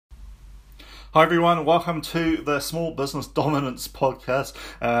Hi everyone, welcome to the Small Business Dominance Podcast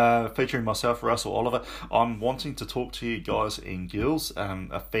featuring myself, Russell Oliver. I'm wanting to talk to you guys and girls,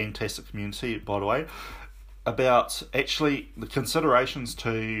 a fantastic community by the way, about actually the considerations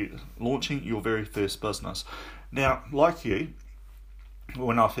to launching your very first business. Now, like you,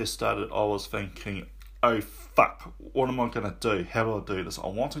 when I first started, I was thinking, oh fuck, what am I going to do? How do I do this?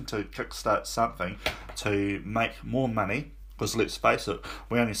 I'm wanting to kickstart something to make more money. Because let's face it,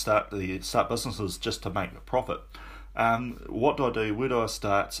 we only start businesses just to make a profit. What do I do? Where do I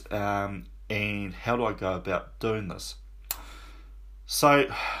start? And how do I go about doing this? So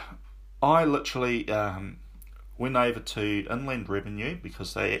I literally went over to Inland Revenue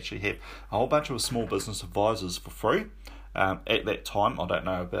because they actually have a whole bunch of small business advisors for free. At that time, I don't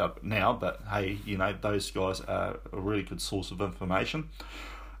know about now, but hey, those guys are a really good source of information.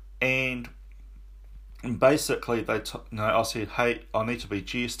 And basically, I said, hey, I need to be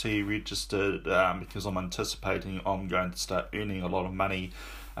GST registered because I'm anticipating I'm going to start earning a lot of money.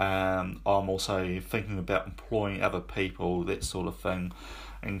 I'm also thinking about employing other people, that sort of thing.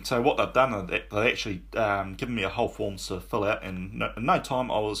 And so what they've done is they actually given me a whole form to fill out, and in no time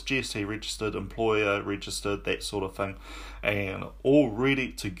I was GST registered, employer registered, that sort of thing, and all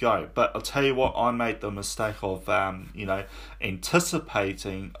ready to go. But I'll tell you what, I made the mistake of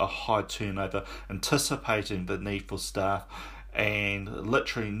anticipating a high turnover, anticipating the need for staff, and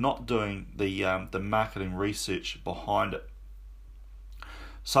literally not doing the marketing research behind it.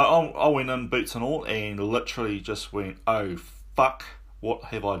 So I went in boots and all, and literally just went, oh fuck. What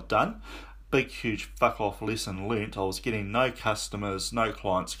have I done? Big, huge fuck off lesson learnt. I was getting no customers, no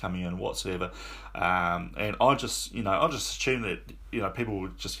clients coming in whatsoever, and I just assumed that people were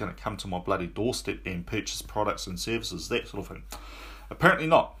just going to come to my bloody doorstep and purchase products and services, that sort of thing. Apparently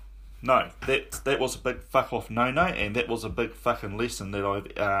not. No, that was a big fuck off no, and that was a big fucking lesson that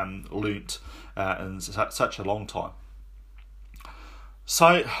I've learnt in such a long time. So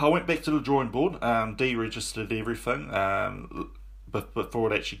I went back to the drawing board, deregistered everything. Before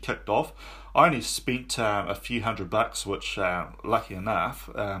it actually kicked off, I only spent a few $100, which lucky enough,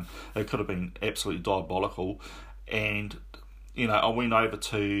 it could have been absolutely diabolical. And I went over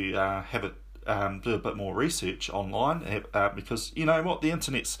to have it do a bit more research online because you know what, the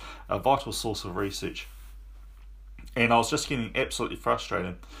internet's a vital source of research, and I was just getting absolutely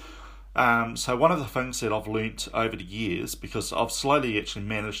frustrated. So one of the things that I've learnt over the years, because I've slowly actually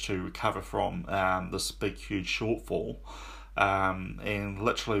managed to recover from this big huge shortfall. And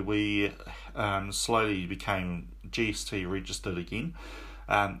literally we slowly became GST registered again,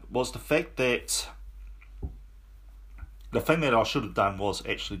 was the fact that the thing that I should have done was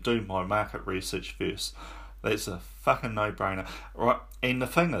actually do my market research first. That's a fucking no-brainer, right? And the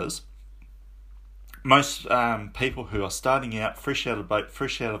thing is, most people who are starting out, fresh out of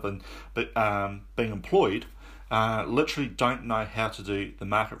being employed, literally don't know how to do the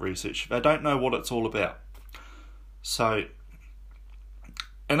market research. They don't know what it's all about. So,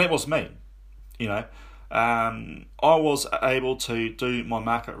 and that was me, I was able to do my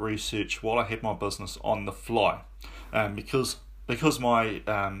market research while I had my business on the fly, because my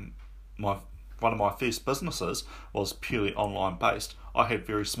one of my first businesses was purely online based. I had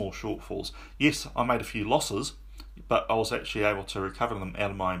very small shortfalls. Yes, I made a few losses, but I was actually able to recover them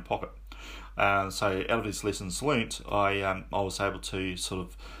out of my own pocket. So out of these lessons learnt, I was able to sort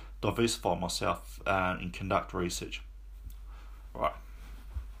of diversify myself and conduct research. Right.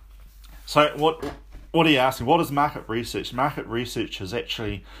 So what are you asking? What is market research? Market research is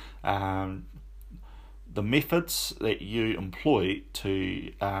actually the methods that you employ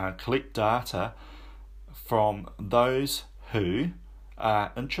to collect data from those who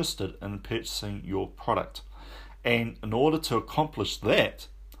are interested in purchasing your product. And in order to accomplish that,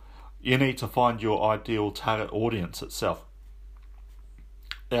 you need to find your ideal target audience itself.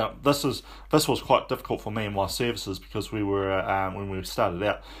 Now, this was quite difficult for me and my services because we were, when we started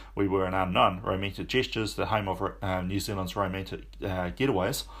out, we were an unknown. Romantic Gestures, the home of New Zealand's romantic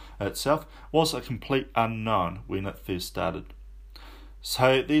getaways itself, was a complete unknown when it first started.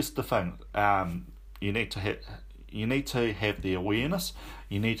 So there's the thing. You need to have the awareness.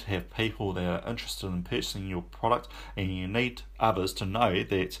 You need to have people that are interested in purchasing your product, and you need others to know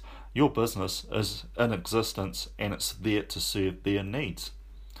that your business is in existence and it's there to serve their needs.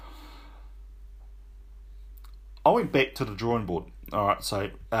 I went back to the drawing board. Alright, so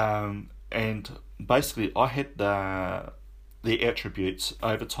and basically I had the attributes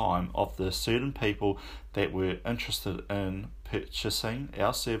over time of the certain people that were interested in purchasing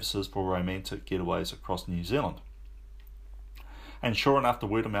our services for romantic getaways across New Zealand. And sure enough, the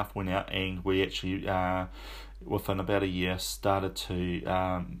word of mouth went out, and we actually within about a year, started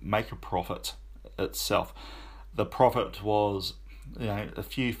to make a profit itself. The profit was a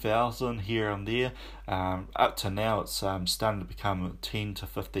few thousand here and there. Up to now, it's starting to become $10,000 to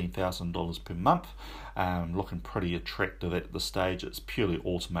 $15,000 per month. Looking pretty attractive at this stage. It's purely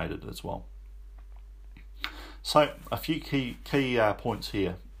automated as well. So a few key points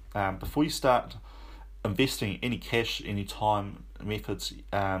here. Before you start investing any cash, any time, methods,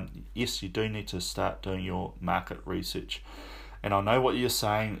 yes, you do need to start doing your market research. And I know what you're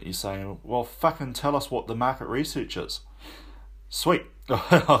saying. You're saying, well, fucking tell us what the market research is. Sweet.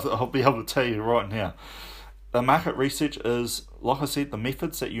 I'll be able to tell you right now. The market research is, like I said, the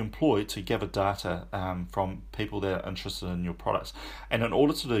methods that you employ to gather data from people that are interested in your products. And in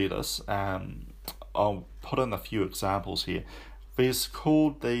order to do this, I'll put in a few examples here. There's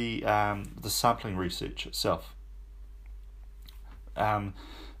called the sampling research itself.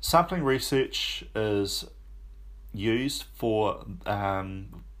 Sampling research is used for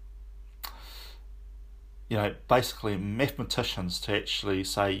basically mathematicians to actually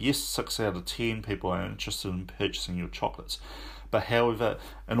say, yes, 6 out of 10 people are interested in purchasing your chocolates. But however,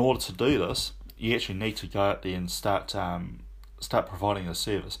 in order to do this, you actually need to go out there and start providing a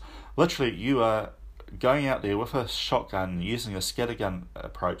service. Literally, you are going out there with a shotgun, using a scattergun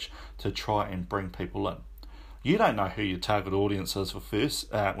approach to try and bring people in. You don't know who your target audience is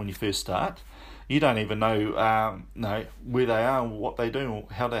when you first start. You don't even know where they are, what they do, or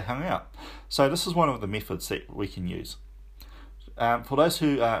how they hang out. So this is one of the methods that we can use. For those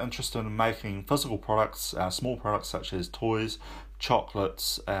who are interested in making physical products, small products such as toys,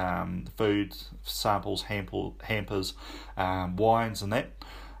 chocolates, food, samples, hampers, wines and that,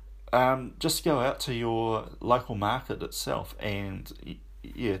 just go out to your local market itself and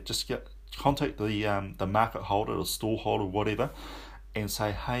contact the market holder or store holder, whatever, and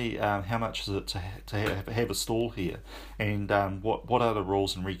say, hey, how much is it to have a stall here, and what are the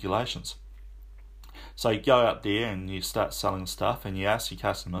rules and regulations? So you go out there and you start selling stuff, and you ask your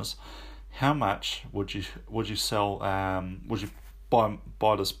customers, how much would you sell? Would you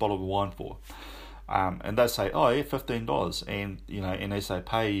buy this bottle of wine for? And they say, oh yeah, $15, and as they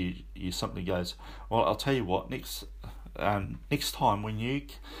pay, you simply goes, well, I'll tell you what, next time when you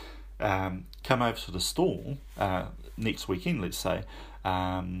come over to the stall next weekend, let's say,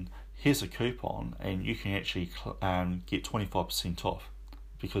 here's a coupon, and you can actually get 25% off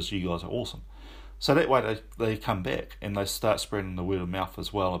because you guys are awesome. So that way they come back and they start spreading the word of mouth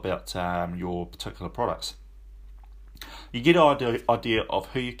as well about your particular products. You get an idea of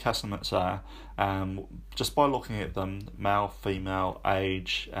who your customers are just by looking at them, male, female,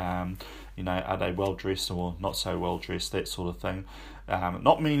 age, are they well dressed or not so well dressed, that sort of thing.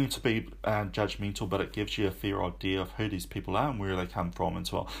 Not meaning to be judgmental, but it gives you a fair idea of who these people are and where they come from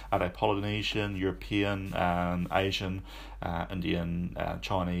as well. Are they Polynesian, European, Asian, Indian,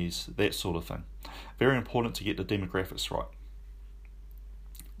 Chinese, that sort of thing. Very important to get the demographics right.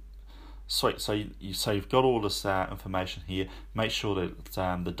 Sweet. So you've got all this information here. Make sure that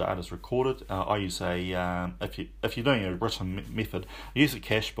the data is recorded. I use if you're doing a written method, use a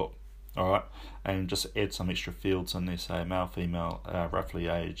cash book. All right, and just add some extra fields in there, say male, female, roughly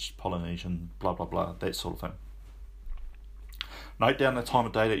aged, Polynesian, blah blah blah, that sort of thing. Note down the time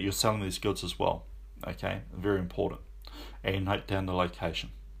of day that you're selling these goods as well. Okay, very important. And note down the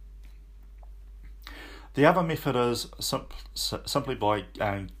location. The other method is simply by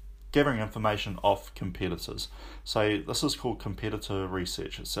gathering information off competitors. So this is called competitor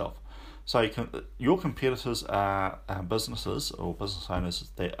research itself. So your competitors are businesses or business owners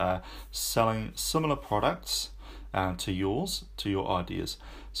that are selling similar products to yours, to your ideas.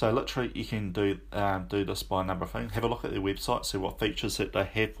 So literally you can do this by a number of things. Have a look at their website, see what features that they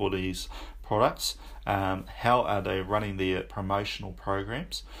have for these products. How are they running their promotional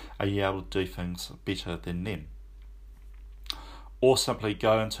programs? Are you able to do things better than them? Or simply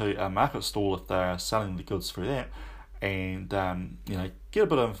go into a market stall if they are selling the goods through that, and get a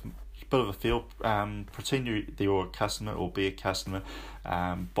bit of a feel. Pretend you're a customer or be a customer.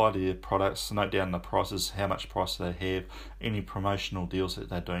 Buy their products. Note down the prices, how much price they have, any promotional deals that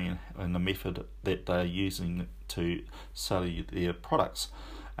they're doing, and the method that they're using to sell you their products.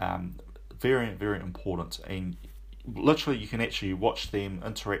 Very, very important. And literally, you can actually watch them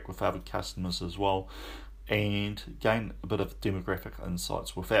interact with other customers as well, and gain a bit of demographic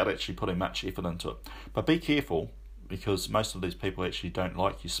insights without actually putting much effort into it. But be careful, because most of these people actually don't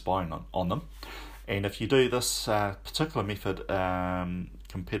like you spying on them. And if you do this particular method,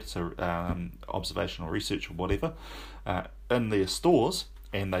 competitor observational research or whatever, in their stores,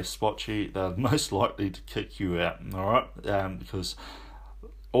 and they spot you, they're most likely to kick you out, alright? Because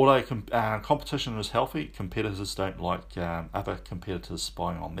although competition is healthy, competitors don't like other competitors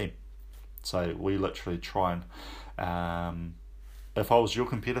spying on them. So we literally try and, if I was your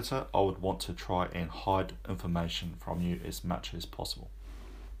competitor, I would want to try and hide information from you as much as possible.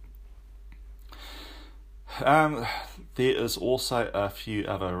 There is also a few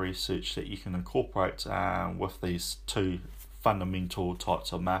other research that you can incorporate with these two fundamental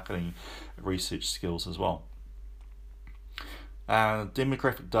types of marketing research skills as well.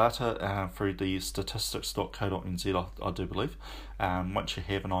 Demographic data through the statistics.co.nz, I do believe. Once you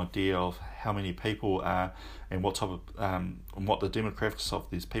have an idea of how many people and what type of and what the demographics of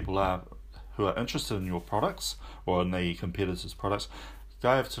these people are who are interested in your products or in the competitors' products,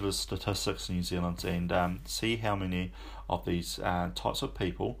 go over to the Statistics New Zealand and see how many of these types of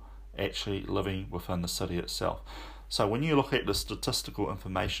people actually living within the city itself. So when you look at the statistical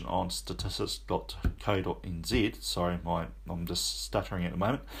information on statistics.co.nz, sorry, I'm just stuttering at the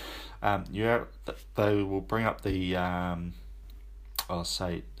moment, they will bring up the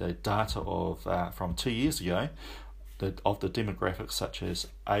the data of from 2 years ago of the demographics, such as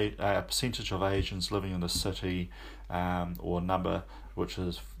a percentage of Asians living in the city, or a number which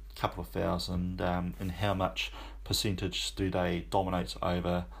is a couple of thousand, and how much percentage do they dominate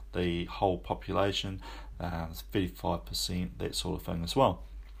over the whole population, 35%, that sort of thing as well.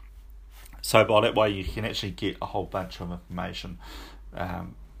 So by that way you can actually get a whole bunch of information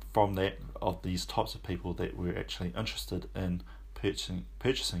from that, of these types of people that we're actually interested in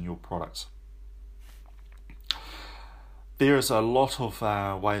purchasing your products. There is a lot of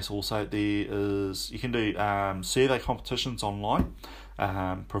ways also. You can do survey competitions online,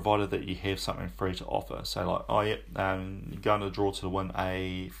 provided that you have something free to offer. So like, you're going to draw to win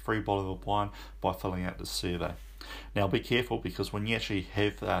a free bottle of wine by filling out the survey. Now be careful, because when you actually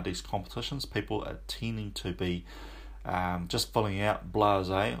have these competitions, people are tending to be just filling out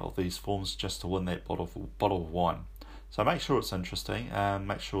blasé of these forms just to win that bottle of wine. So make sure it's interesting, and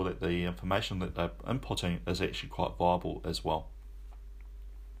make sure that the information that they're inputting is actually quite viable as well.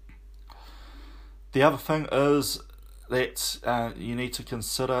 The other thing is that you need to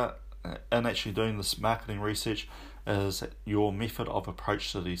consider in actually doing this marketing research is your method of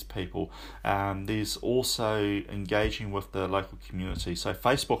approach to these people. There's also engaging with the local community. So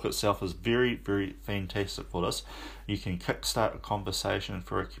Facebook itself is very, very fantastic for this. You can kickstart a conversation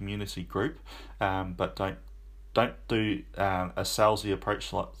for a community group, but don't do a salesy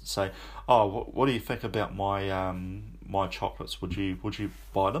approach, like say, oh, what do you think about my chocolates? Would you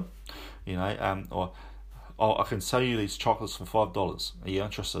buy them? Or I can sell you these chocolates for $5. Are you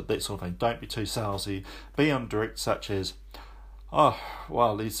interested? That sort of thing. Don't be too salesy. Be on direct, such as, oh,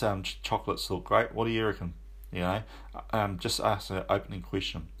 well, these chocolates look great. What do you reckon? Just ask an opening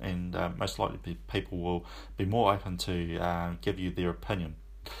question, and most likely people will be more open to give you their opinion.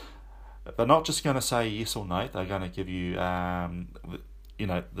 They're not just going to say yes or no. They're going to give you, their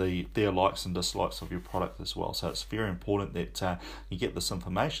likes and dislikes of your product as well. So it's very important that you get this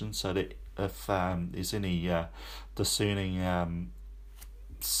information, so that if there's any discerning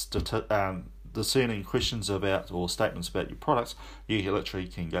questions about or statements about your products, you literally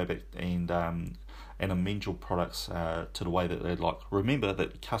can go back and amend your products to the way that they'd like. Remember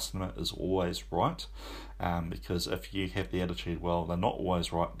that the customer is always right, because if you have the attitude, well, they're not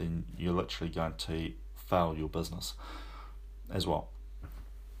always right, then you're literally going to fail your business as well.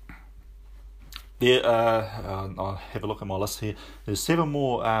 I'll have a look at my list here. There's 7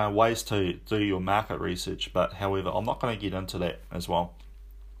 more ways to do your market research, but however, I'm not going to get into that as well.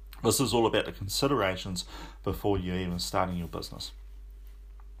 This is all about the considerations before you're even starting your business.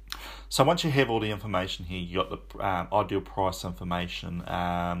 So once you have all the information here, you got the ideal price information,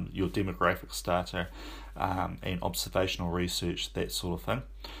 your demographics data, and observational research, that sort of thing,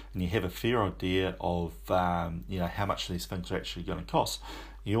 and you have a fair idea of how much these things are actually going to cost.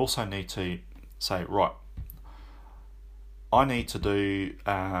 You also need to say, right, I need to do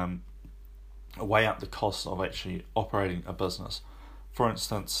weigh up the cost of actually operating a business. For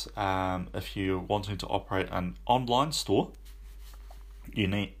instance, if you're wanting to operate an online store, you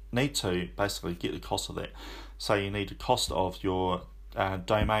need to basically get the cost of that. So you need the cost of your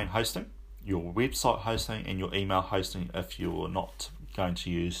domain hosting, your website hosting, and your email hosting if you're not going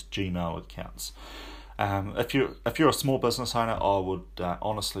to use Gmail accounts. If you're a small business owner, I would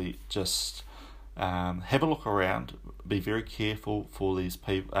honestly just have a look around. Be very careful for these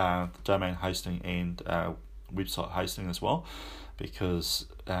people, domain hosting and website hosting as well, because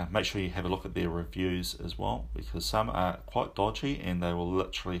make sure you have a look at their reviews as well, because some are quite dodgy and they will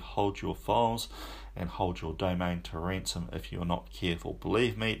literally hold your files and hold your domain to ransom if you're not careful.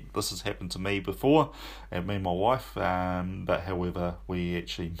 Believe me, this has happened to me before, and me and my wife, but however we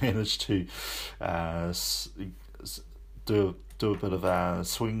actually managed to do a bit of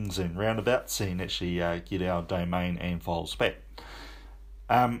swings and roundabouts and actually get our domain and files back.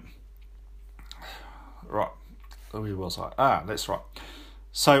 Right, where was I? That's right.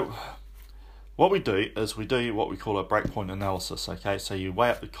 So what we do is we do what we call a breakpoint analysis. Okay, so you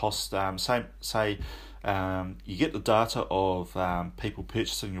weigh up the cost. Say you get the data of people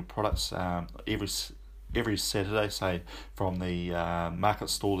purchasing your products every Saturday, say from the market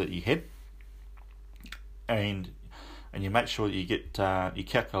stall that you had, and you make sure you get you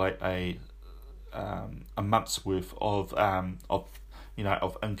calculate a month's worth of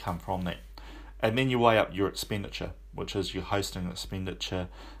income from that, and then you weigh up your expenditure, which is your hosting expenditure,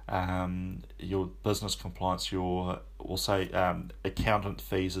 your business compliance, we'll say accountant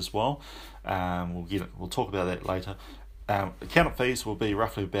fees as well. We'll talk about that later. Accountant fees will be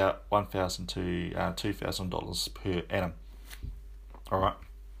roughly about $1,000 to $2,000 per annum. All right.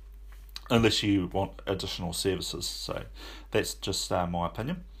 Unless you want additional services, so that's just my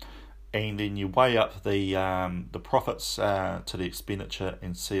opinion. And then you weigh up the profits to the expenditure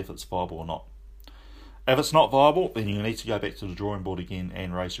and see if it's viable or not. If it's not viable, then you need to go back to the drawing board again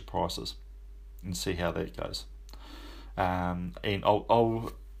and raise your prices and see how that goes. And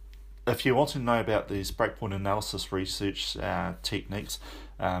I'll if you want to know about these breakpoint analysis research techniques,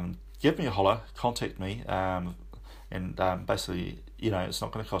 give me a holler, contact me, and basically, it's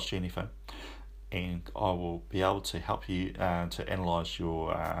not going to cost you anything, and I will be able to help you to analyse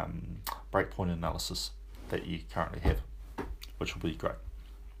your breakpoint analysis that you currently have, which will be great.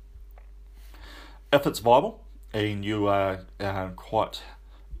 If it's viable and you are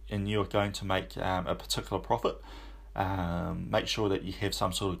you're going to make a particular profit, make sure that you have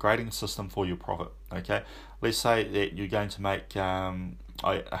some sort of grading system for your profit. Okay, let's say that you're going to make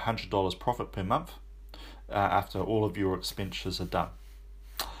 $100 profit per month after all of your expenditures are done.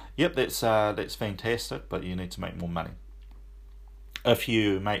 Yep, that's fantastic, but you need to make more money. If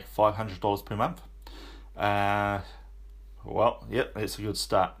you make $500 per month, that's a good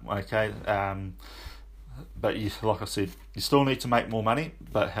start. Okay, but like I said, you still need to make more money.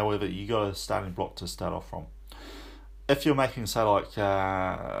 But however, you got a starting block to start off from. If you're making, say, like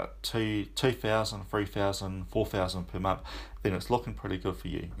 $2,000, $3,000, $4,000 per month, then it's looking pretty good for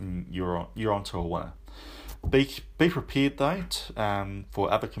you, and you're onto a winner. Be prepared though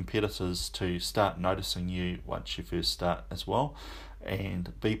for other competitors to start noticing you once you first start as well,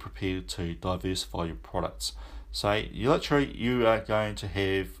 and be prepared to diversify your products. So you are going to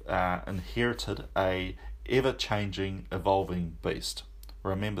have inherited a ever-changing, evolving beast.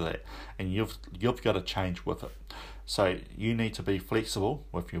 Remember that, and you've got to change with it. So you need to be flexible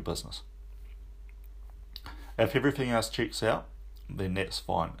with your business. If everything else checks out, then that's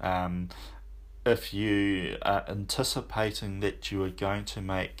fine. If you are anticipating that you are going to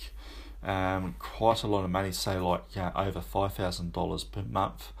make quite a lot of money, say like over $5,000 per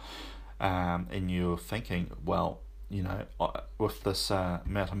month, and you're thinking, well, with this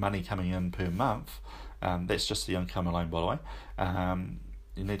amount of money coming in per month, that's just the income alone, by the way,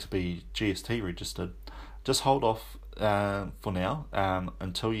 you need to be GST registered. Just hold off for now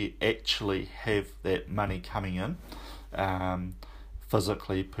until you actually have that money coming in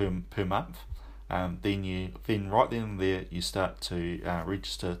physically per month. Then right then and there you start to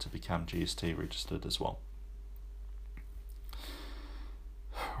register to become GST registered as well.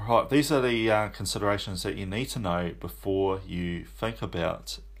 Right, these are the considerations that you need to know before you think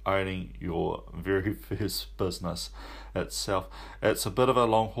about owning your very first business itself. It's a bit of a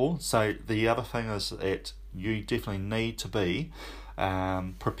long haul, so the other thing is that you definitely need to be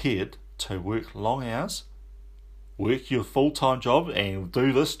prepared to work long hours, work your full-time job and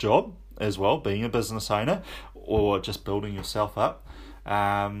do this job as well, being a business owner or just building yourself up.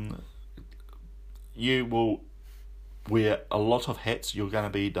 You will wear a lot of hats. You're going to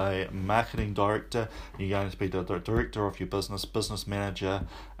be the marketing director, you're going to be the director of your business manager,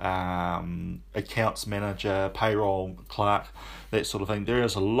 accounts manager, payroll clerk, that sort of thing. There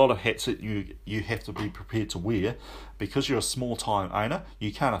is a lot of hats that you have to be prepared to wear. Because you're a small time owner,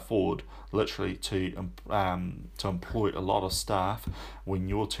 you can't afford literally to employ a lot of staff when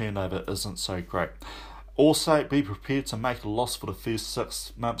your turnover isn't so great. Also, be prepared to make a loss for the first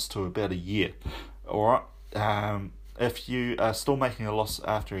 6 months to about a year. Alright, if you are still making a loss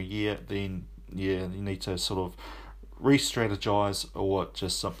after a year, then you need to sort of re-strategize or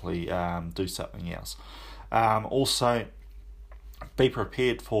just simply do something else. Also, be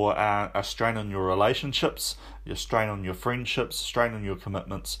prepared for a strain on your relationships, a strain on your friendships, a strain on your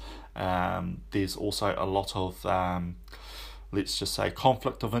commitments. There's also a lot of, let's just say,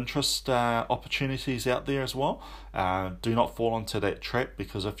 conflict of interest opportunities out there as well. Do not fall into that trap,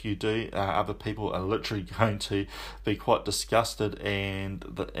 because if you do, other people are literally going to be quite disgusted, and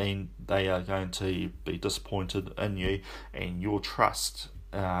they are going to be disappointed in you and your trust.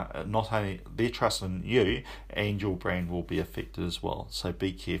 Not only their trust in you and your brand will be affected as well. So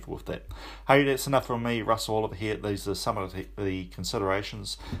be careful with that. Hey, that's enough from me, Russell Oliver here. These are some of the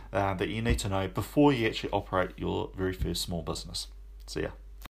considerations that you need to know before you actually operate your very first small business. See ya.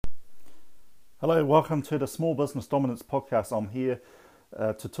 Hello, welcome to the Small Business Dominance Podcast. I'm here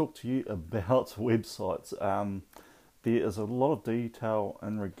to talk to you about websites. There is a lot of detail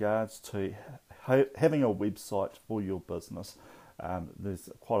in regards to having a website for your business. There's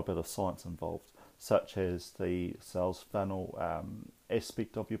quite a bit of science involved, such as the sales funnel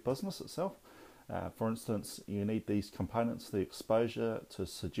aspect of your business itself. For instance, you need these components: the exposure to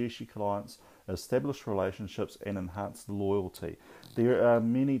seduce your clients, establish relationships, and enhance loyalty. There are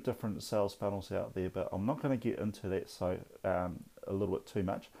many different sales funnels out there, but I'm not going to get into that a little bit too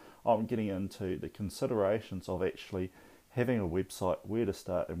much. I'm getting into the considerations of actually having a website, where to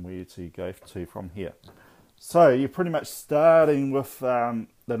start and where to go to from here. So you're pretty much starting with the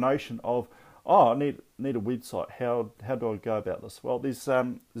notion of, I need a website. How do I go about this? Well, there's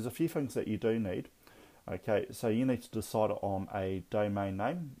a few things that you do need. Okay, so you need to decide on a domain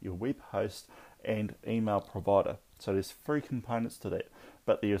name, your web host, and email provider. So there's 3 components to that,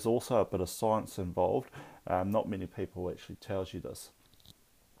 but there's also a bit of science involved. Not many people actually tells you this.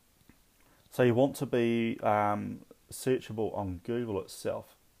 So you want to be searchable on Google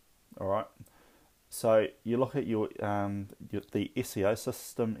itself. All right. So you look at the SEO,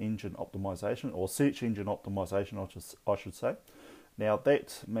 system engine optimization, or search engine optimization, I should say. Now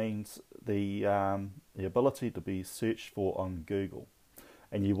that means the ability to be searched for on Google,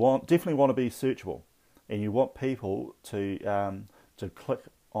 and you definitely want to be searchable, and you want people to click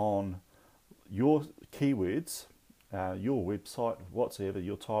on your keywords, your website, whatsoever,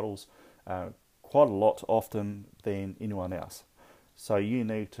 your titles, quite a lot often than anyone else. So you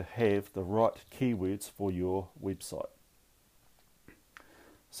need to have the right keywords for your website.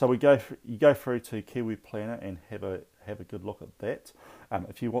 So you go through to Keyword Planner and have a good look at that.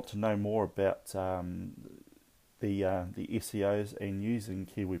 If you want to know more about the SEOs and using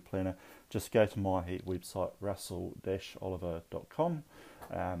Keyword Planner, just go to my website, russell-oliver.com,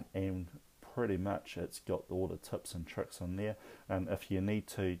 and pretty much it's got all the tips and tricks in there. And if you need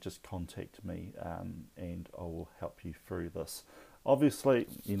to, just contact me and I will help you through this. Obviously,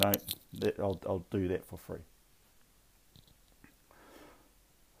 I'll do that for free.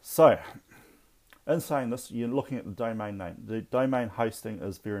 So, in saying this, you're looking at the domain name. The domain hosting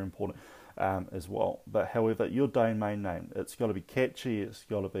is very important as well. But however, your domain name, it's got to be catchy, it's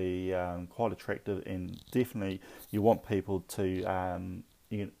got to be quite attractive, and definitely you want people to,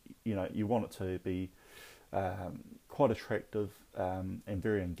 you want it to be quite attractive and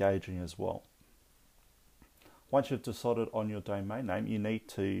very engaging as well. Once you've decided on your domain name, you need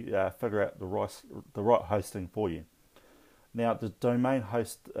to figure out the right hosting for you. Now, the domain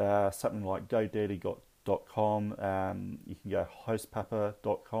host, something like GoDaddy.com, you can go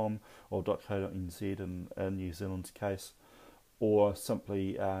hostpapa.com or .co.nz in New Zealand's case, or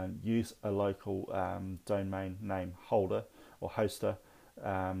simply use a local domain name holder or hoster,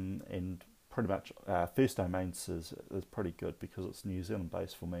 and pretty much First Domains is pretty good because it's New Zealand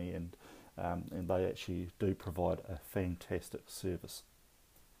based for me, and they actually do provide a fantastic service.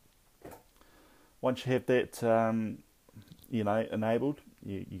 Once you have that enabled,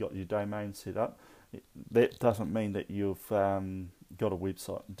 you got your domain set up. That doesn't mean that you've got a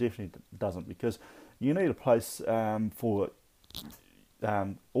website. Definitely doesn't, because you need a place for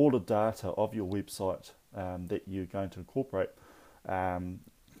all the data of your website that you're going to incorporate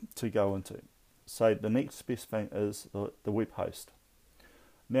to go into. So the next best thing is the web host.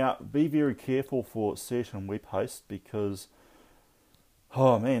 Now, be very careful for certain web hosts, because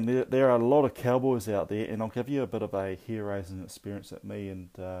oh man, there are a lot of cowboys out there, and I'll give you a bit of a hair-raising experience that me and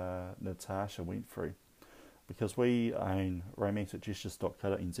Natasha went through, because we own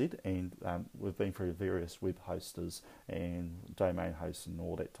romanticgestures.co.nz, and we've been through various web hosters and domain hosts and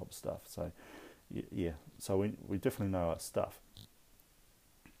all that type of stuff. So yeah, so we definitely know our stuff.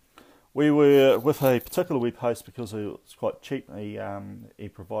 We were with a particular web host because it was quite cheap. He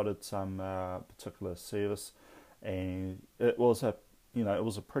provided some particular service, and it was a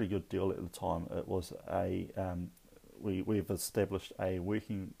pretty good deal at the time. It was we've established a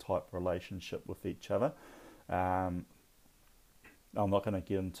working type relationship with each other, Um, I'm not going to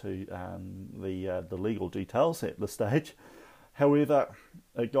get into the legal details at this stage. However,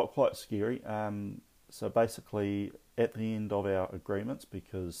 it got quite scary. So basically, at the end of our agreements,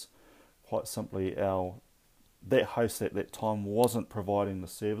 because quite simply that host at that time wasn't providing the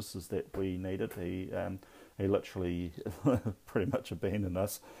services that we needed. He literally pretty much abandoned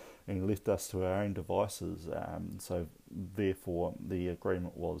us and left us to our own devices. So therefore, the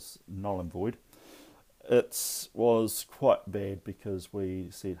agreement was null and void. It was quite bad because we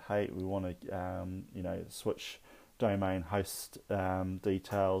said, hey, we want to switch domain host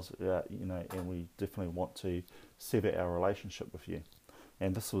details, and we definitely want to sever our relationship with you.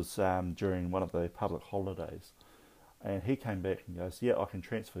 And this was during one of the public holidays. And he came back and goes, yeah, I can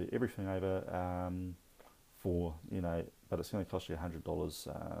transfer everything over but it's going to cost you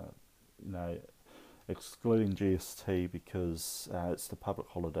 $100, excluding GST because it's the public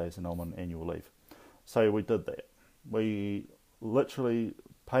holidays and I'm on annual leave. So we did that. We literally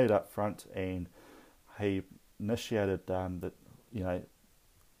paid up front, and he initiated the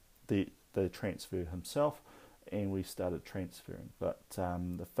transfer himself, and we started transferring. But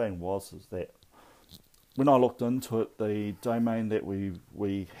the thing was is that when I looked into it, the domain that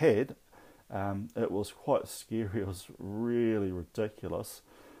we had, it was quite scary. It was really ridiculous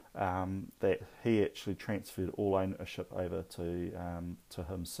that he actually transferred all ownership over to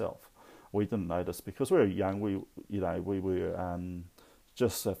himself. We didn't know this because we were young. We were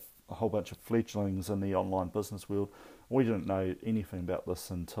just a whole bunch of fledglings in the online business world. We didn't know anything about this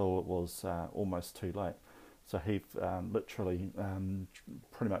until it was almost too late. So he literally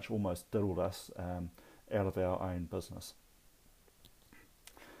pretty much almost diddled us out of our own business.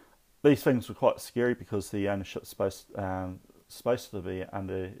 These things were quite scary because the ownership's supposed to be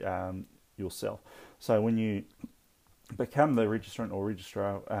under yourself. So when you become the registrant or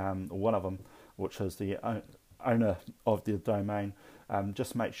registrar, or one of them, which is the owner of the domain,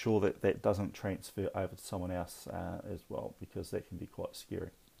 just make sure that doesn't transfer over to someone else as well, because that can be quite scary.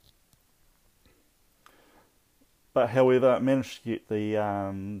 But however, managed to get the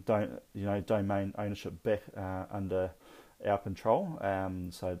domain ownership back under our control.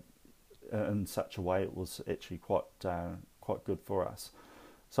 So in such a way, it was actually quite good for us.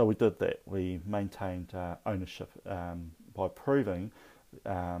 So we did that. We maintained ownership by proving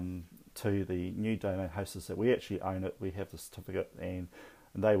to the new domain hosters that we actually own it. We have the certificate, and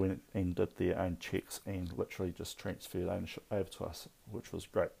they went and did their own checks and literally just transferred ownership over to us, which was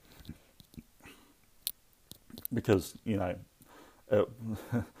great. Because,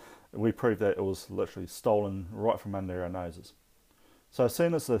 we proved that it was literally stolen right from under our noses. So as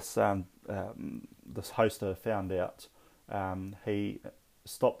soon as this hoster found out, he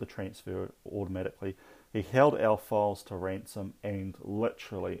stopped the transfer automatically. He held our files to ransom, and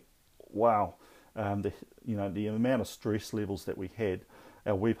literally, wow, the amount of stress levels that we had.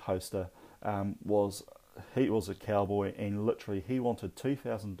 Our web hoster was a cowboy, and literally he wanted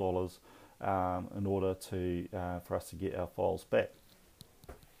 $2,000 in order for us to get our files back.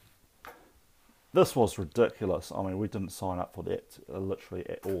 This was ridiculous. I mean, we didn't sign up for that literally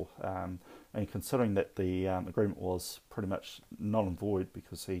at all. And considering that the agreement was pretty much null and void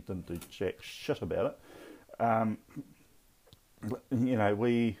because he didn't do jack shit about it,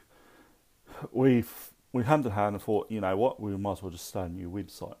 we hummed and hard and thought, you know what, we might as well just start a new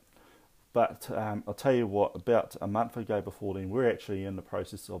website. But I'll tell you what, about a month ago before then, we're actually in the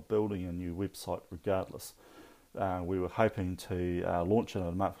process of building a new website regardless. We were hoping to launch it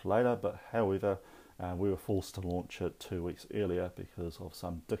a month later, but however, we were forced to launch it 2 weeks earlier because of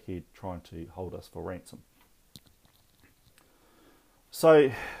some dickhead trying to hold us for ransom.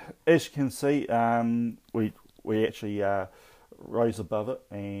 So, as you can see, we actually rose above it,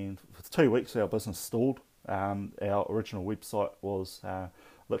 and for 2 weeks our business stalled. Our original website was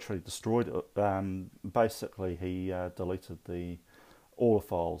literally destroyed. Basically, he deleted all the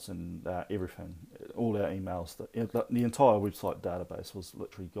files and everything, all our emails. The entire website database was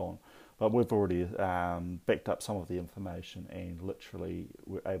literally gone. But we've already backed up some of the information, and literally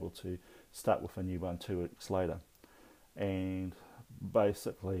we're able to start with a new one 2 weeks later. And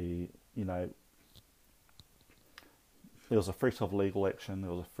basically, there was a threat of legal action.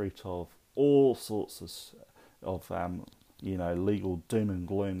 There was a threat of all sorts of legal doom and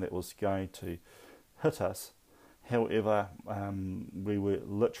gloom that was going to hit us. However, we were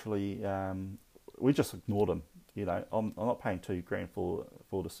literally, we just ignored him. I'm not paying $2,000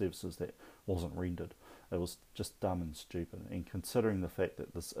 for the services that wasn't rendered. It was just dumb and stupid. And considering the fact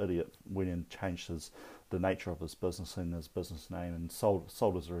that this idiot went and changed the nature of his business and his business name and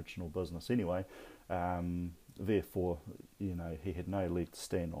sold his original business anyway, therefore, he had no leg to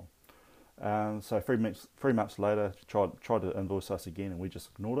stand on. So 3 months later, tried to invoice us again, and we just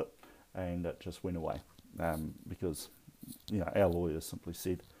ignored it, and it just went away because our lawyers simply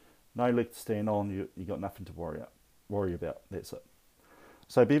said, no leg to stand on. You got nothing to worry about. That's it.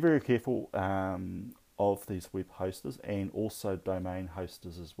 So be very careful of these web hosters and also domain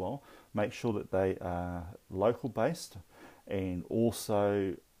hosters as well. Make sure that they are local based, and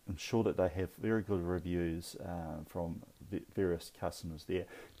also ensure that they have very good reviews from various customers there.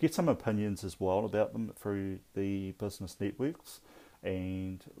 Get some opinions as well about them through the business networks,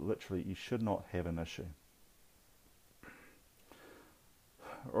 and literally you should not have an issue.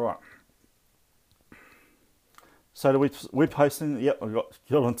 Right. So the web hosting, yep, I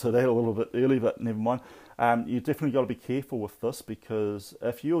got into that a little bit early, but never mind. You definitely got to be careful with this, because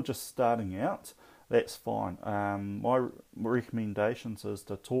if you're just starting out, that's fine. My recommendations is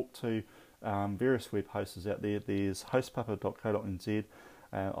to talk to various web hosters out there. There's hostpapa.co.nz.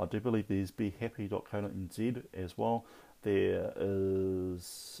 I do believe there's behappy.co.nz as well. There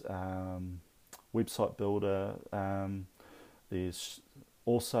is Website Builder. There's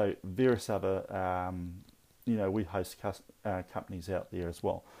also various other we host companies out there as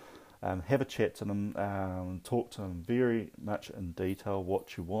well. Have a chat to them, talk to them very much in detail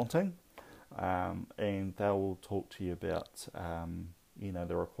what you're wanting, and they will talk to you about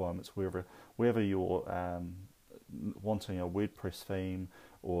the requirements wherever you're wanting a WordPress theme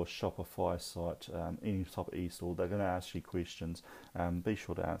or Shopify site, any type of e-store. They're going to ask you questions. Be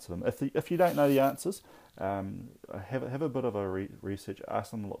sure to answer them. If you don't know the answers, have a bit of a research.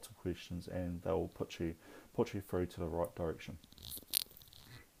 Ask them lots of questions, and they'll put you through to the right direction.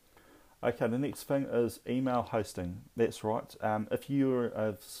 Okay, the next thing is email hosting. That's right. If you're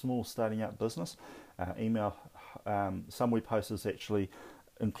a small starting out business, some web hosters actually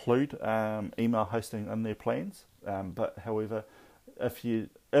include email hosting in their plans. But however, if you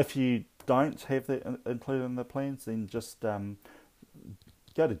don't have that included in the plans, then just go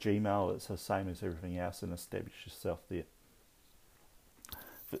to Gmail. It's the same as everything else, and establish yourself there.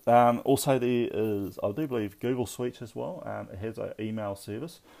 Also, there is, I do believe, Google Suite as well. It has an email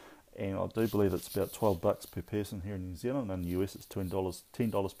service, and I do believe it's about $12 per person here in New Zealand. In the US, it's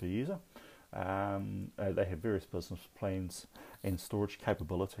 $10 per user. They have various business plans and storage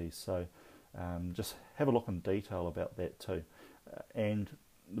capabilities, so just have a look in detail about that too. And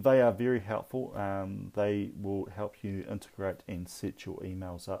they are very helpful. They will help you integrate and set your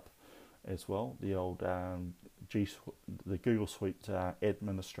emails up as well. The old the Google Suite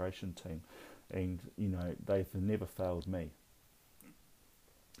administration team, and they've never failed me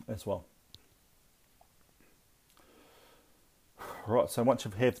as well. Right, so once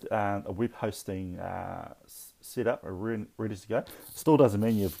you've had a web hosting set up or ready to go, still doesn't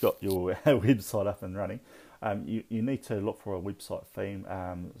mean you've got your website up and running. You need to look for a website theme,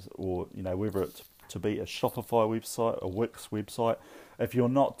 or whether it's to be a Shopify website, a Wix website. If you're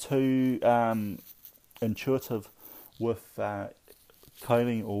not too intuitive with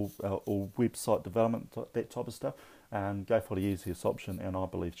coding or website development, that type of stuff, go for the easiest option, and I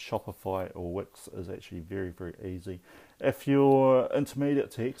believe Shopify or Wix is actually very, very easy. If you're intermediate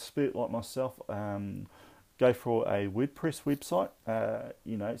to expert like myself, go for a WordPress website.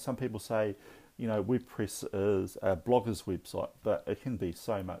 Some people say, WordPress is a blogger's website, but it can be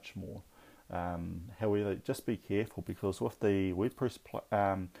so much more. However, just be careful, because with the WordPress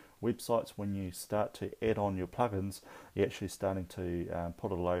websites, when you start to add on your plugins, you're actually starting to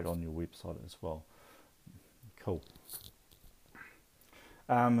put a load on your website as well. Cool.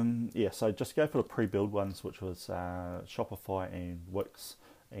 So just go for the pre-build ones, which was Shopify and Wix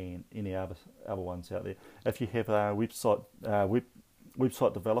and any other ones out there. If you have website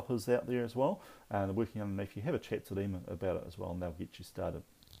developers out there as well, they're working underneath, you have a chat to them about it as well, and they'll get you started.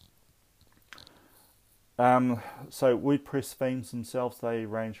 So WordPress themes themselves, they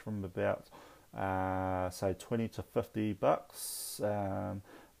range from about say $20 to $50.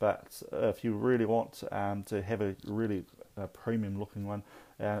 But if you really want to have a really premium looking one,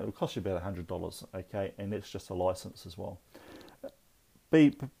 it will cost you about $100. Okay, and that's just a license as well.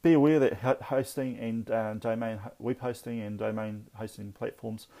 Be aware that hosting and web hosting and domain hosting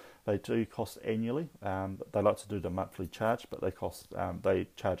platforms, they do cost annually. They like to do the monthly charge, but they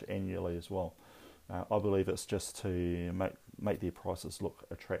charge annually as well. I believe it's just to make their prices look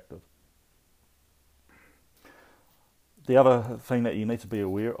attractive. The other thing that you need to be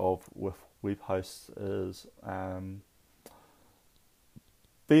aware of with web hosts is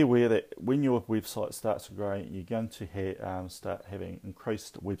be aware that when your website starts to grow, you're going to start having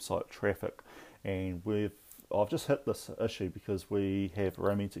increased website traffic. And I've just hit this issue because we have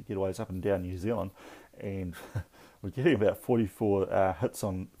romantic getaways up and down New Zealand, and we're getting about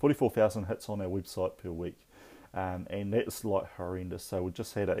 44,000 hits on our website per week, and that's like horrendous. So we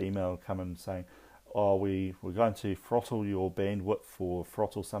just had an email come in saying, "Oh, we're going to throttle your bandwidth or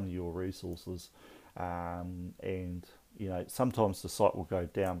throttle some of your resources," and sometimes the site will go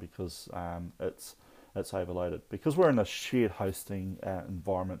down because it's overloaded. Because we're in a shared hosting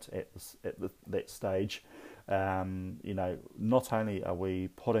environment at that stage. Not only are we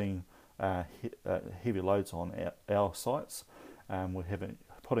putting heavy loads on our sites, we're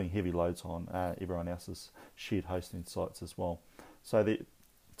putting heavy loads on everyone else's shared hosting sites as well. So they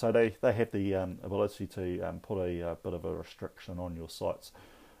have the ability to put a bit of a restriction on your sites.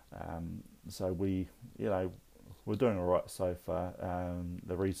 So we're doing all right so far.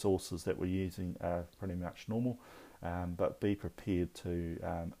 The resources that we're using are pretty much normal, but be prepared to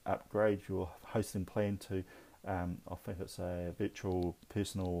upgrade your hosting plan to, I think it's a virtual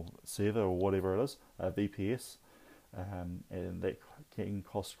personal server or whatever it is, a VPS, and that can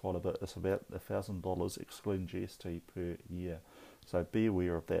cost quite a bit. It's about $1,000 excluding GST per year, so be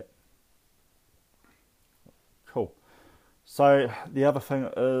aware of that. Cool. So the other thing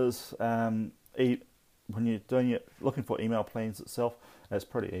is, when you're looking for email plans itself, it's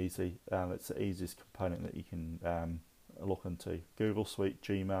pretty easy. It's the easiest component that you can look into: Google Suite,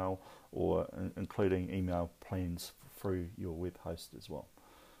 Gmail, or including email plans through your web host as well.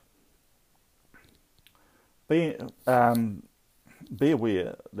 Be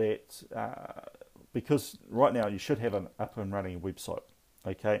aware that because right now you should have an up and running website.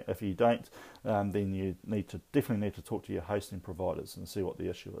 Okay, if you don't, then you definitely need to talk to your hosting providers and see what the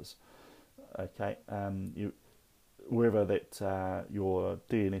issue is. Okay, wherever that your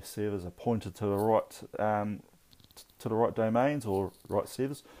DNS servers are pointed to the right domains or right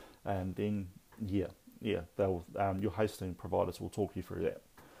servers, and then they'll your hosting providers will talk you through that.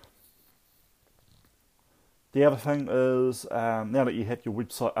 The other thing is, now that you have your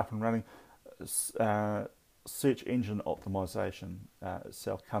website up and running, search engine optimization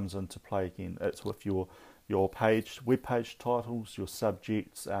itself comes into play again. It's with your web page titles, your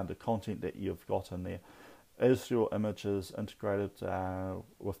subjects, and the content that you've got in there. Is your images integrated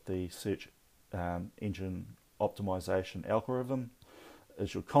with the search engine optimization algorithm?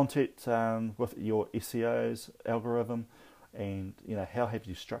 Is your content with your SEO's algorithm? And how have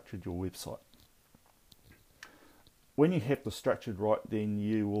you structured your website? When you have the structured right, then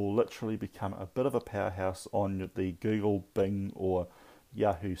you will literally become a bit of a powerhouse on the Google, Bing, or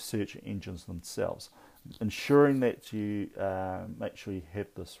Yahoo search engines themselves. Ensuring that you make sure you have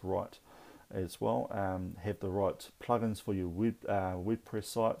this right as well, have the right plugins for your WordPress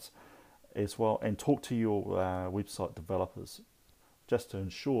sites as well, and talk to your website developers just to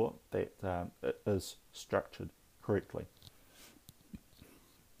ensure that it is structured correctly.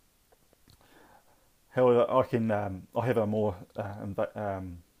 However, I have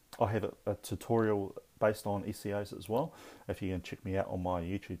a tutorial based on SEOs as well. If you can check me out on my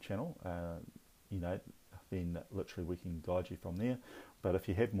YouTube channel, then literally we can guide you from there. But if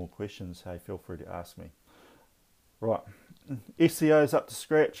you have more questions, hey, feel free to ask me. Right, SEO is up to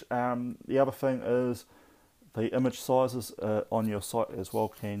scratch. The other thing is the image sizes on your site as well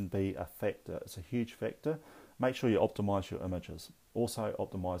can be a factor. It's a huge factor. Make sure you optimize your images. Also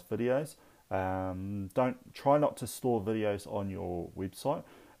optimize videos. Try not to store videos on your website.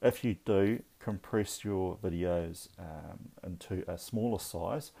 If you do, compress your videos into a smaller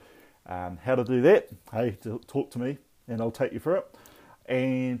size. How to do that? Hey, talk to me and I'll take you through it.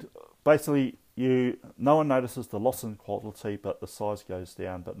 And basically, no one notices the loss in quality, but the size goes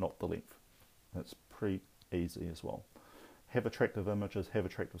down, but not the length. It's pretty easy as well. Have attractive images, have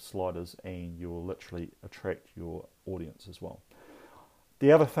attractive sliders, and you'll literally attract your audience as well.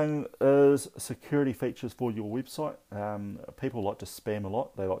 The other thing is security features for your website. People like to spam a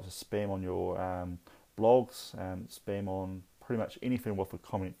lot. They like to spam on your blogs and spam on pretty much anything with a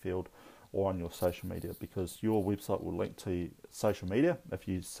comment field or on your social media, because your website will link to social media if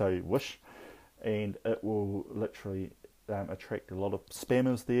you so wish, and it will literally attract a lot of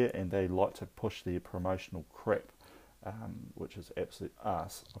spammers there, and they like to push their promotional crap, which is absolute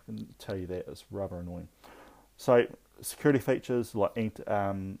arse. I can tell you that it's rather annoying. So security features like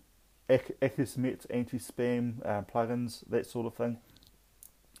Akismet anti-spam plugins, that sort of thing.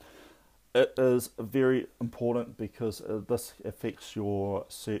 It is very important because this affects your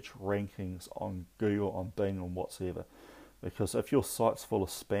search rankings on Google, on Bing, and whatsoever. Because if your site's full of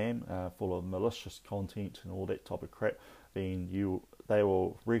spam, full of malicious content and all that type of crap, then they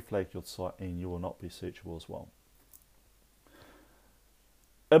will reflag your site and you will not be searchable as well.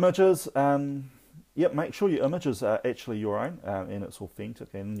 Images, make sure your images are actually your own and it's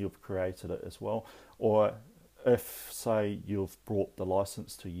authentic and you've created it as well. Or if, say, you've brought the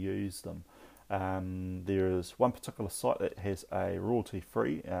license to use them, there is one particular site that has a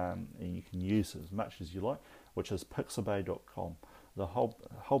royalty-free, and you can use it as much as you like, which is pixabay.com. The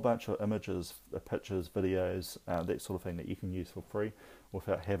whole bunch of images, pictures, videos, that sort of thing that you can use for free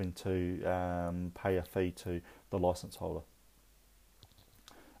without having to pay a fee to the license holder.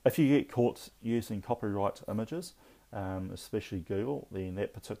 If you get caught using copyright images, especially Google, then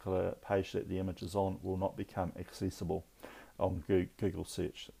that particular page that the image is on will not become accessible on Google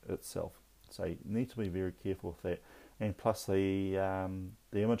search itself. So you need to be very careful with that. And plus the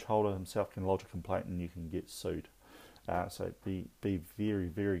image holder himself can lodge a complaint and you can get sued. So be very,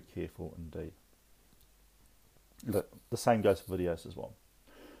 very careful indeed. The same goes for videos as well.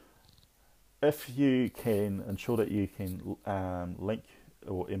 If you can ensure that you can link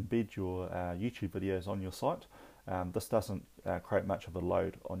or embed your YouTube videos on your site, this doesn't create much of a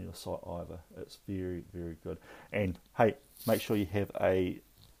load on your site either. It's very, very good. And hey, make sure you have a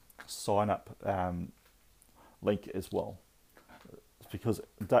sign up link as well, because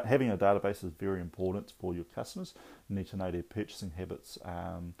having a database is very important for your customers. You need to know their purchasing habits,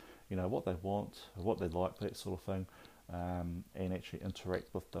 what they want, what they like, that sort of thing, and actually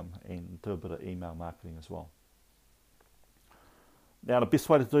interact with them and do a bit of email marketing as well. Now, the best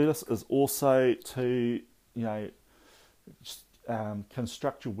way to do this is also to,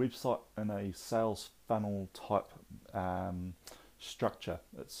 construct your website in a sales funnel type structure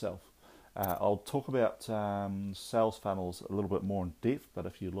itself. I'll talk about sales funnels a little bit more in depth, but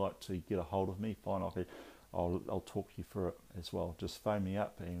if you'd like to get a hold of me, fine, I'll talk you through it as well. Just phone me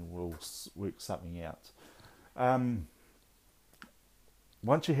up and we'll work something out.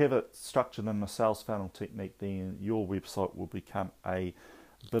 Once you have it structured in the sales funnel technique, then your website will become a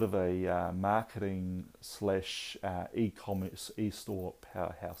bit of a marketing / e-commerce, e-store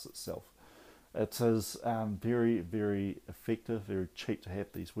powerhouse itself. It is very, very effective, very cheap to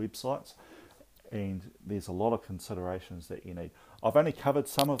have these websites, and there's a lot of considerations that you need. I've only covered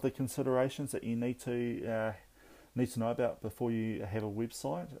some of the considerations that you need to know about before you have a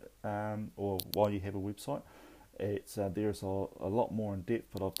website, or while you have a website. There's a lot more in depth,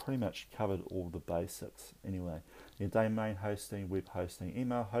 but I've pretty much covered all the basics anyway. Your domain hosting, web hosting,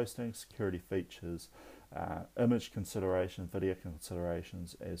 email hosting, security features, image consideration, video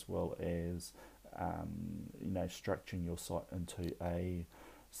considerations, as well as structuring your site into a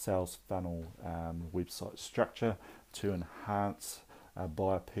sales funnel website structure to enhance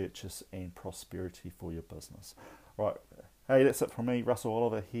buyer purchase and prosperity for your business. Right. Hey, that's it from me, Russell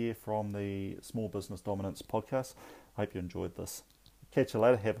Oliver, here from the Small Business Dominance Podcast. Hope you enjoyed this. Catch you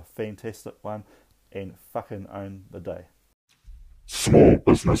later. Have a fantastic one and fucking own the day. Small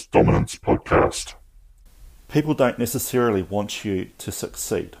Business Dominance Podcast. People don't necessarily want you to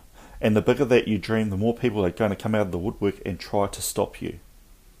succeed. And the bigger that you dream, the more people are going to come out of the woodwork and try to stop you.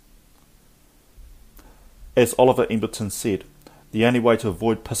 As Oliver Emberton said, the only way to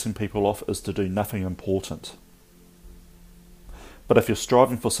avoid pissing people off is to do nothing important. But if you're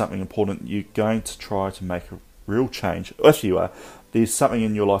striving for something important, you're going to try to make a real change. If you are, there's something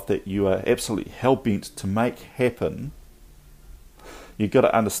in your life that you are absolutely hell-bent to make happen, you've got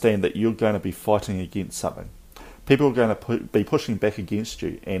to understand that you're going to be fighting against something. People are going to be pushing back against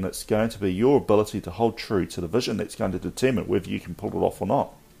you, and it's going to be your ability to hold true to the vision that's going to determine whether you can pull it off or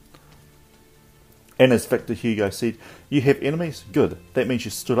not. And as Victor Hugo said, you have enemies? Good. That means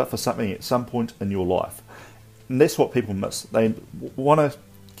you stood up for something at some point in your life. And that's what people miss. They want to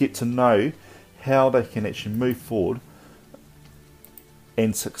get to know how they can actually move forward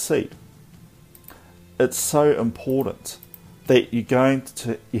and succeed. It's so important that you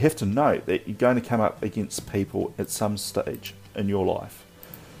have to know that you're going to come up against people at some stage in your life.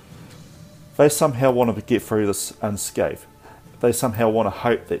 They somehow want to get through this unscathed. They somehow want to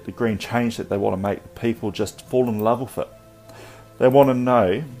hope that the green change that they want to make, people just fall in love with it. They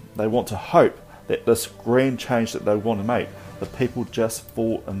want to hope that this grand change that they want to make, the people just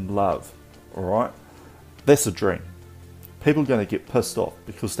fall in love. Alright? That's a dream. People are going to get pissed off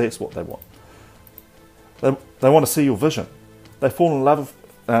because that's what they want. They want to see your vision. They fall in love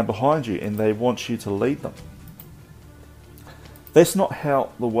behind you and they want you to lead them. That's not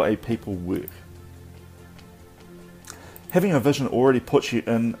how the way people work. Having a vision already puts you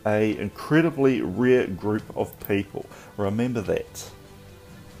in an incredibly rare group of people. Remember that.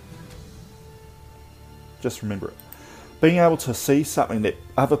 Just remember it. Being able to see something that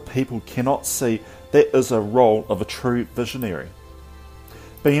other people cannot see, that is a role of a true visionary.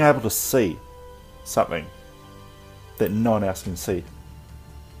 Being able to see something that no one else can see.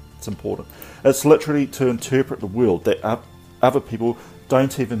 It's important. It's literally to interpret the world that other people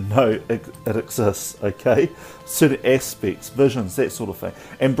don't even know it exists, okay? Certain aspects, visions, that sort of thing.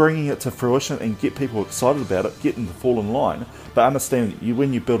 And bringing it to fruition and get people excited about it, get them to fall in line. But understand that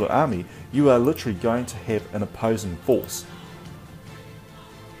when you build an army, you are literally going to have an opposing force.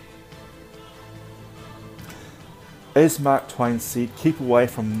 As Mark Twain said, keep away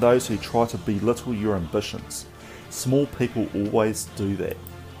from those who try to belittle your ambitions. Small people always do that.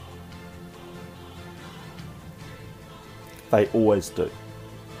 They always do.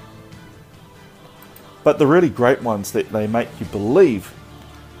 But the really great ones that they make you believe,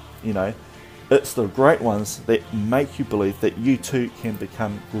 it's the great ones that make you believe that you too can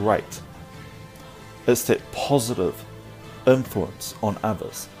become great. It's that positive influence on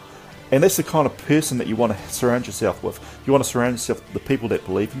others. And that's the kind of person that you want to surround yourself with. You want to surround yourself with the people that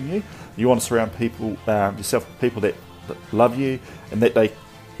believe in you. You want to surround yourself with people that love you, and that they,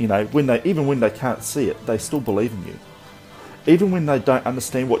 even when they can't see it, they still believe in you. Even when they don't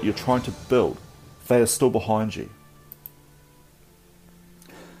understand what you're trying to build, they are still behind you.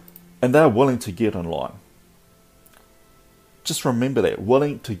 And they're willing to get in line. Just remember that,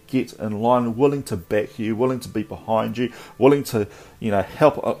 willing to get in line, willing to back you, willing to be behind you, willing to,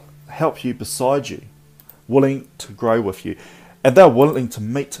 help you beside you, willing to grow with you. And they're willing to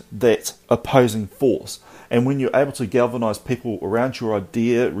meet that opposing force. And when you're able to galvanize people around your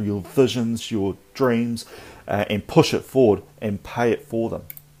idea, your visions, your dreams, and push it forward and pay it for them.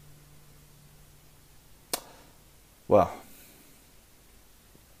 Well,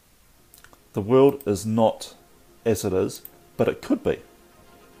 the world is not as it is, but it could be. It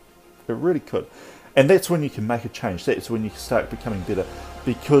really could. And that's when you can make a change. That's when you can start becoming better.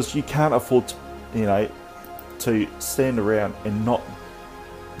 Because you can't afford to, to stand around and not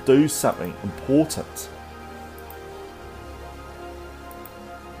do something important.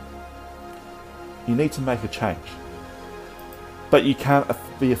 You need to make a change. But you can't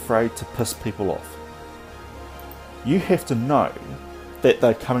be afraid to piss people off. You have to know that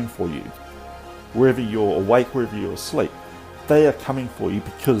they're coming for you. Wherever you're awake, wherever you're asleep, they are coming for you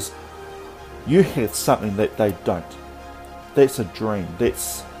because you have something that they don't. That's a dream.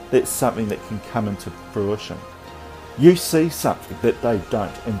 That's something that can come into fruition. You see something that they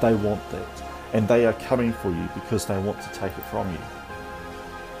don't, and they want that. And they are coming for you because they want to take it from you.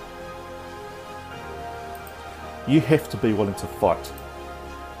 You have to be willing to fight.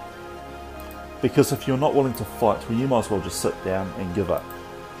 Because if you're not willing to fight, well, you might as well just sit down and give up.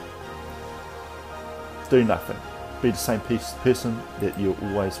 Do nothing. Be the same person that you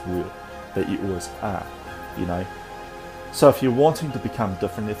always were, that you always are, So if you're wanting to become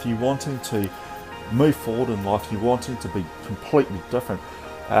different, if you're wanting to move forward in life, you're wanting to be completely different,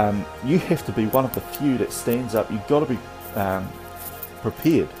 you have to be one of the few that stands up. You've got to be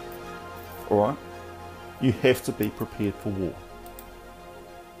prepared, alright? You have to be prepared for war.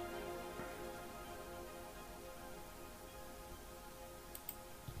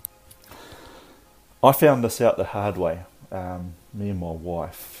 I found this out the hard way. Me and my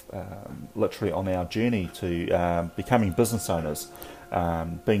wife, literally on our journey to becoming business owners,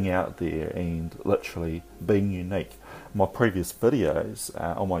 being out there and literally being unique. My previous videos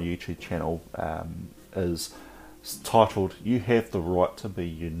on my YouTube channel is titled, "You have the right to be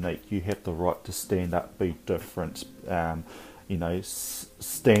unique. You have the right to stand up, be different,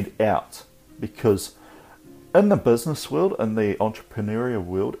 stand out." Because in the business world, in the entrepreneurial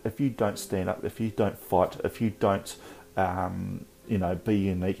world, if you don't stand up, if you don't fight, if you don't, be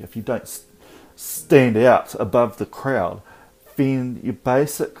unique, if you don't stand out above the crowd, then you're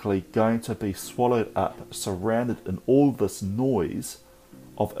basically going to be swallowed up, surrounded in all this noise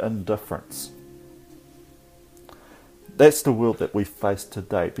of indifference. That's the world that we face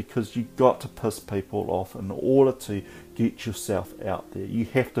today, because you've got to piss people off in order to get yourself out there. You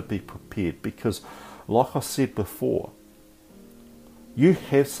have to be prepared, because like I said before, you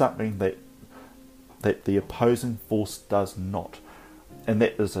have something that the opposing force does not. And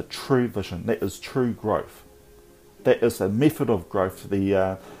that is a true vision. That is true growth. That is a method of growth.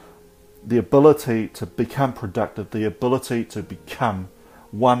 The ability to become productive. The ability to become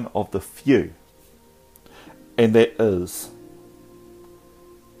one of the few. And that is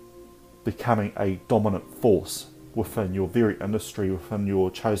becoming a dominant force within your very industry, within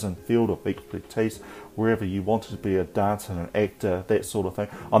your chosen field of expertise, wherever you want to be a dancer, an actor, that sort of thing.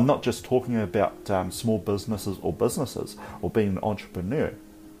 I'm not just talking about small businesses or being an entrepreneur.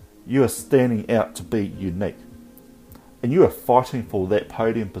 You are standing out to be unique. And you are fighting for that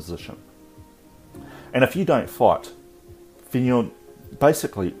podium position. And if you don't fight, then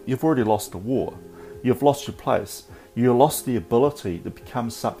you've already lost the war. You've lost your place. You lost the ability to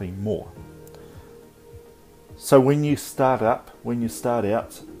become something more. So when you start out in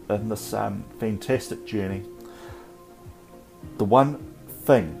this fantastic journey, the one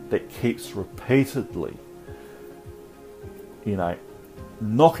thing that keeps repeatedly,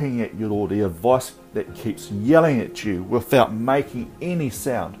 knocking at your door, the advice that keeps yelling at you without making any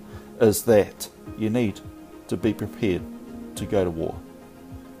sound, is that you need to be prepared to go to war.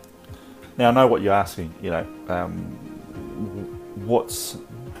 Now, I know what you're asking,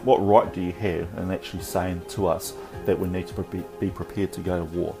 what right do you have in actually saying to us that we need to be prepared to go to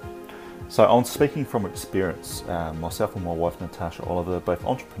war? So I'm speaking from experience. Myself and my wife Natasha Oliver, both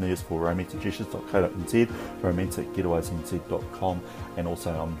entrepreneurs for romanticgestures.co.nz, romanticgetawayznz.com, and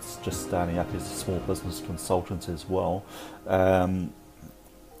also I'm just starting up as a small business consultant as well.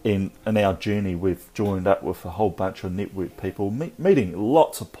 In our journey, we've joined up with a whole bunch of network people, meeting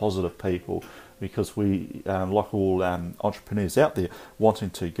lots of positive people, because we, like all entrepreneurs out there,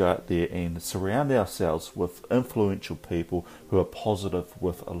 wanting to go out there and surround ourselves with influential people who are positive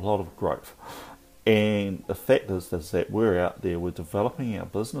with a lot of growth. And the fact is that we're out there, we're developing our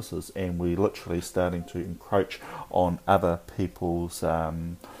businesses, and we're literally starting to encroach on other people's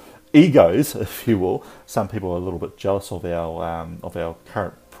egos, if you will. Some people are a little bit jealous of our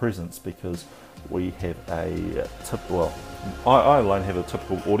current presence, because we have I alone have a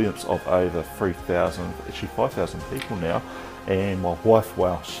typical audience of over 3,000, actually 5,000 people now, and my wife,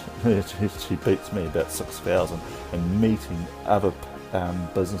 she beats me about 6,000, and meeting other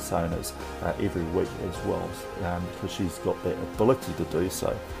business owners every week as well, because she's got that ability to do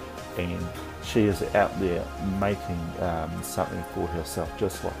so, and she is out there making something for herself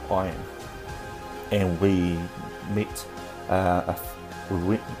just like I am. And we met,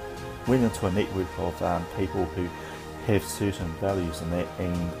 we went into a network of people who have certain values and that,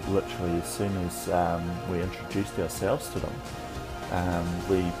 and literally as soon as we introduced ourselves to them,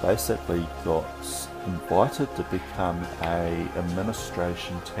 we basically got invited to become a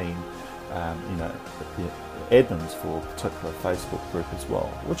administration team, the admins for a particular Facebook group as well,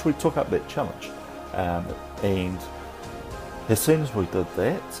 which we took up that challenge. And as soon as we did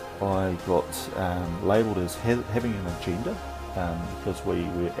that, I got labelled as having an agenda, because we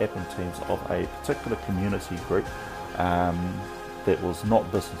were admin teams of a particular community group that was not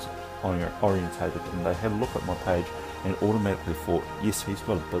business orientated, and they had a look at my page and automatically thought, yes, he's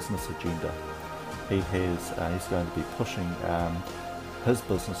got a business agenda. He's going to be pushing his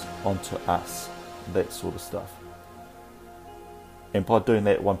business onto us, that sort of stuff. And by doing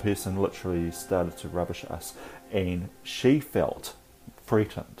that, one person literally started to rubbish us, and she felt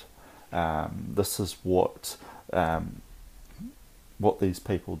threatened. This is what these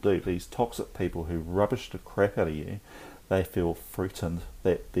people do. These toxic people who rubbish the crap out of you, they feel threatened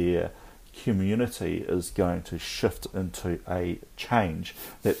that their community is going to shift into a change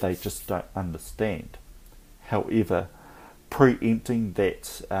that they just don't understand. However, preempting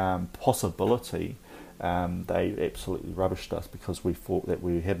that possibility, they absolutely rubbished us, because we thought that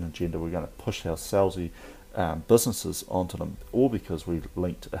we had an agenda, we were going to push our salesy businesses onto them, all because we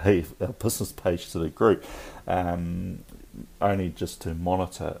linked our business page to the group, only just to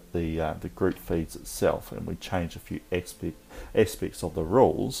monitor the group feeds itself, and we changed a few aspects of the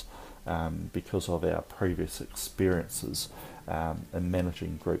rules because of our previous experiences in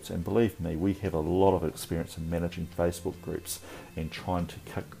managing groups. And believe me, we have a lot of experience in managing Facebook groups and trying to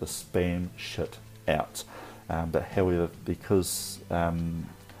kick the spam shit out. But however, because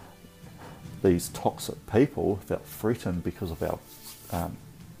these toxic people felt threatened because of our,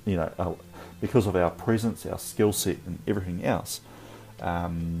 because of our presence, our skill set, and everything else,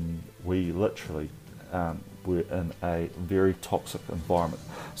 we literally were in a very toxic environment.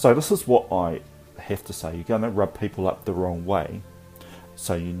 So this is what I have to say: you're going to rub people up the wrong way,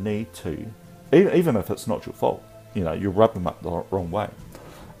 so you need to, even if it's not your fault, you rub them up the wrong way,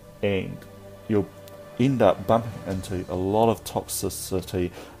 and you'll end up bumping into a lot of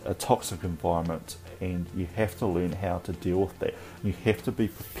toxicity, a toxic environment, and you have to learn how to deal with that. You have to be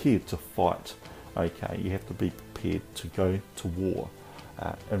prepared to fight. Okay, you have to be prepared to go to war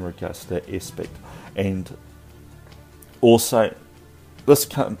in regards to that aspect. And also, this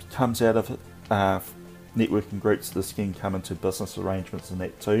comes out of networking groups. This can come into business arrangements and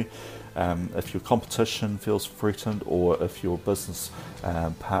that too. If your competition feels threatened, or if your business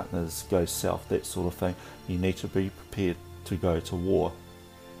partners go south, that sort of thing, you need to be prepared to go to war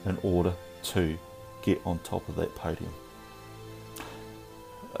in order to get on top of that podium.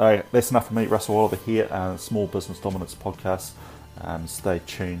 Alright, that's enough for me. Russell Oliver here, Small Business Dominance Podcast. Stay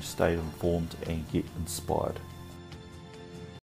tuned, stay informed, and get inspired.